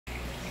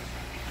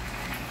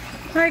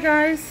Hi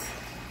guys,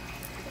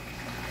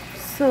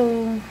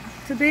 so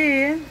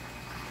today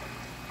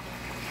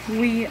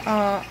we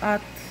are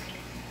at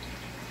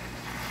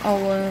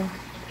our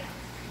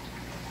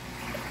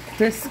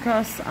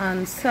Discus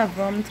and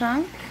Sevrum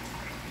tank.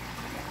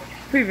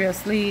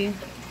 Previously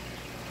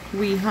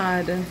we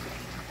had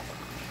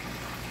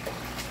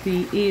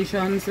the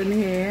Asians in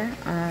here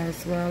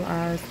as well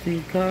as the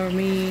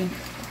Gurmi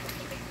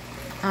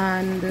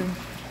and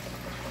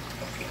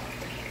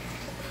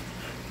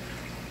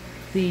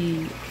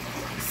the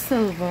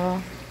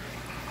silver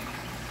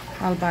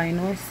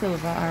albino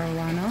silver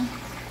arowana.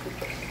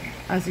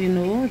 As you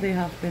know, they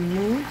have been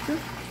moved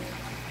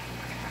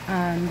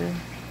and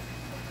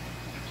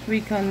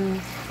we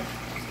can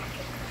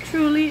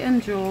truly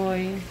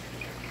enjoy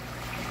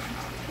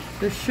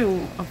the show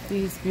of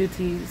these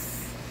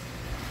beauties.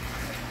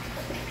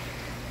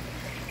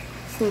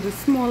 So the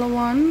smaller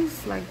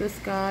ones like this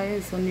guy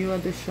is a new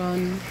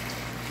addition,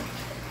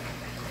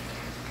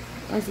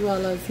 as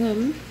well as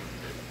him.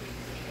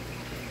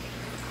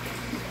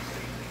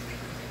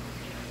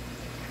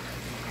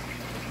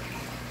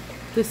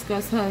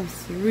 Discus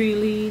has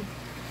really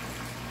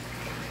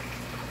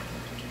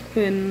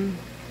been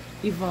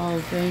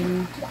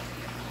evolving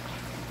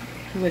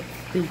with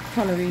the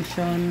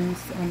colorations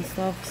and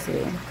stuff,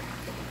 so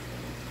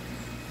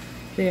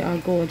they are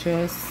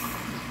gorgeous,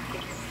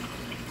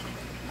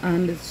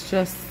 and it's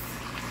just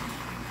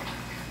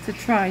to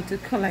try to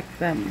collect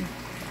them.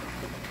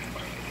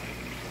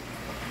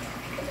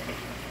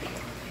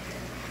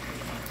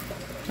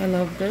 I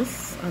love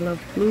this. I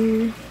love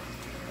blue.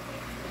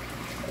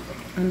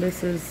 And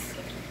this is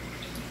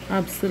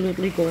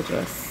absolutely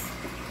gorgeous.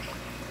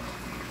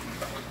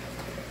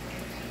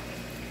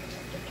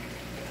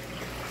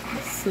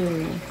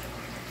 So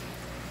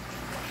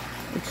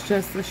it's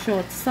just a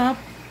short sap,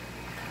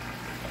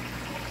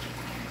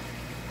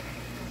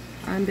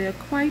 and they're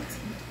quite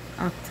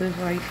active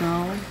right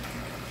now.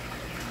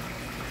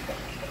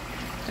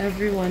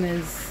 Everyone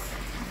is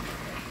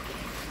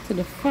to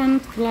the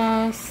front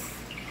glass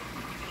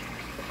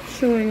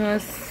showing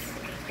us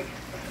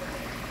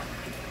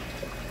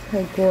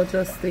how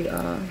gorgeous they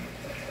are.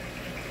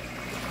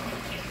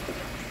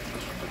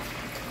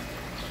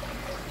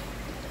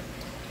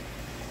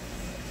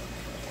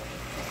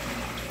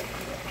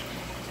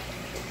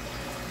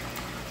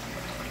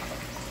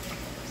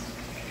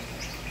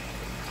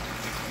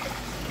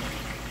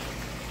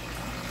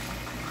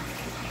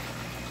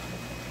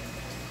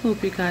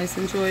 Hope you guys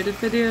enjoyed the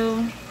video,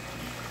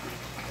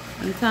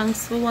 and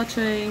thanks for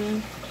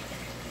watching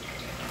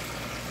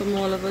from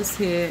all of us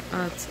here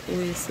at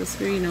Oasis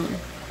Reno.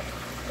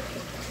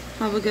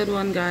 Have a good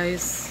one,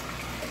 guys.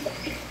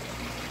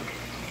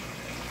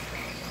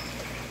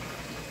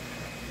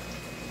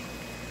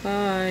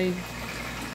 Bye.